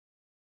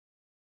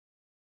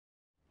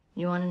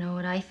You want to know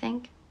what I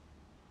think?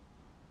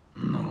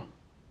 No.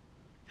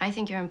 I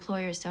think your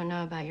employers don't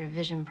know about your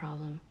vision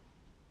problem.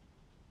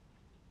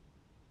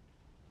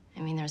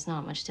 I mean, there's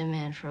not much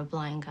demand for a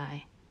blind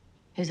guy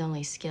whose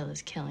only skill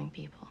is killing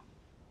people.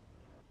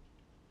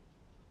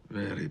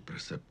 Very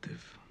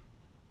perceptive.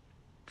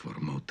 For a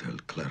motel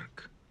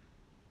clerk.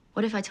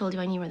 What if I told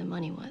you I knew where the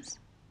money was?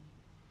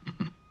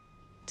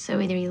 So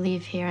either you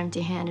leave here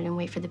empty-handed and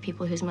wait for the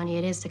people whose money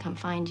it is to come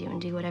find you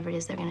and do whatever it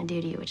is they're gonna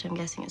do to you, which I'm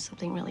guessing is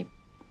something really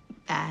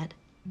bad.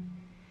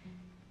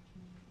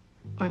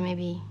 Or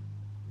maybe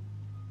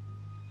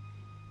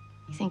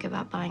you think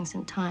about buying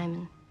some time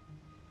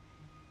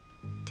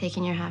and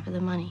taking your half of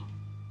the money.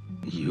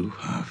 You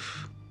have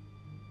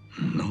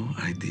no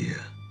idea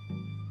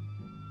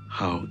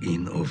how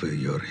in over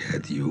your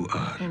head you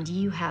are. And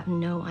you have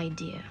no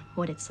idea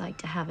what it's like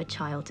to have a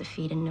child to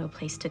feed and no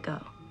place to go.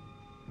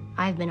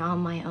 I've been on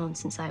my own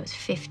since I was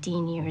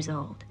 15 years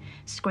old,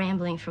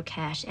 scrambling for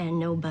cash, and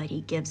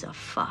nobody gives a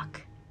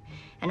fuck.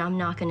 And I'm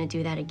not gonna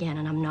do that again,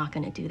 and I'm not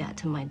gonna do that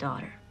to my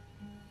daughter.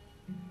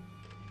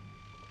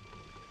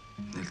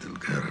 Little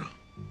girl,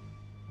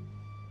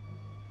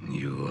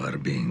 you are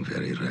being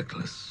very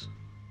reckless.